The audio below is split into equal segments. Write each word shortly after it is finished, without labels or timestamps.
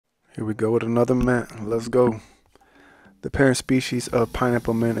Here we go with another mint. Let's go. The parent species of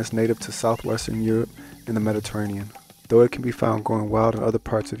pineapple mint is native to southwestern Europe and the Mediterranean, though it can be found growing wild in other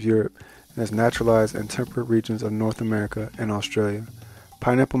parts of Europe and is naturalized in temperate regions of North America and Australia.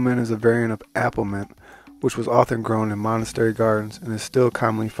 Pineapple mint is a variant of apple mint, which was often grown in monastery gardens and is still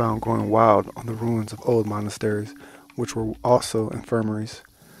commonly found growing wild on the ruins of old monasteries, which were also infirmaries.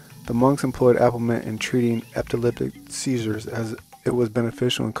 The monks employed apple mint in treating epileptic seizures as it was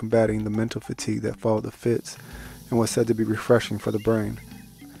beneficial in combating the mental fatigue that followed the fits and was said to be refreshing for the brain.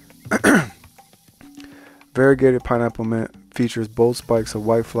 Variegated pineapple mint features bold spikes of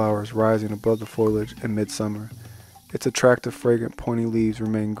white flowers rising above the foliage in midsummer. Its attractive, fragrant, pointy leaves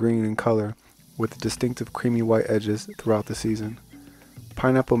remain green in color with distinctive creamy white edges throughout the season.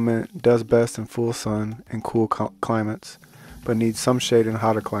 Pineapple mint does best in full sun and cool climates, but needs some shade in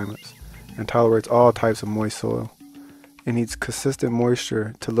hotter climates, and tolerates all types of moist soil. It needs consistent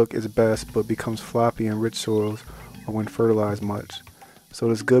moisture to look its best, but becomes floppy in rich soils or when fertilized much, so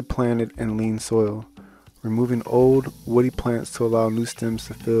it is good planted in lean soil, removing old, woody plants to allow new stems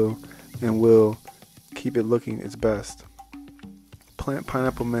to fill and will keep it looking its best. Plant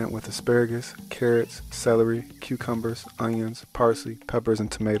pineapple mint with asparagus, carrots, celery, cucumbers, onions, parsley, peppers,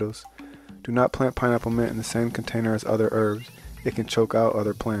 and tomatoes. Do not plant pineapple mint in the same container as other herbs. It can choke out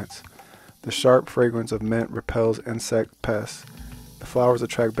other plants. The sharp fragrance of mint repels insect pests. The flowers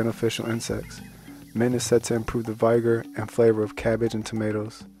attract beneficial insects. Mint is said to improve the vigor and flavor of cabbage and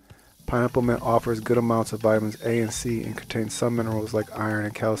tomatoes. Pineapple mint offers good amounts of vitamins A and C and contains some minerals like iron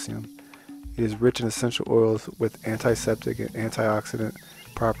and calcium. It is rich in essential oils with antiseptic and antioxidant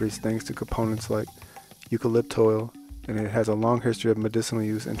properties thanks to components like eucalyptoil, and it has a long history of medicinal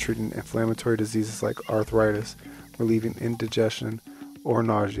use in treating inflammatory diseases like arthritis, relieving indigestion or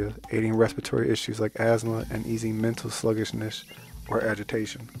nausea, aiding respiratory issues like asthma, and easing mental sluggishness or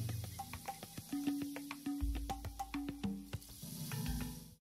agitation.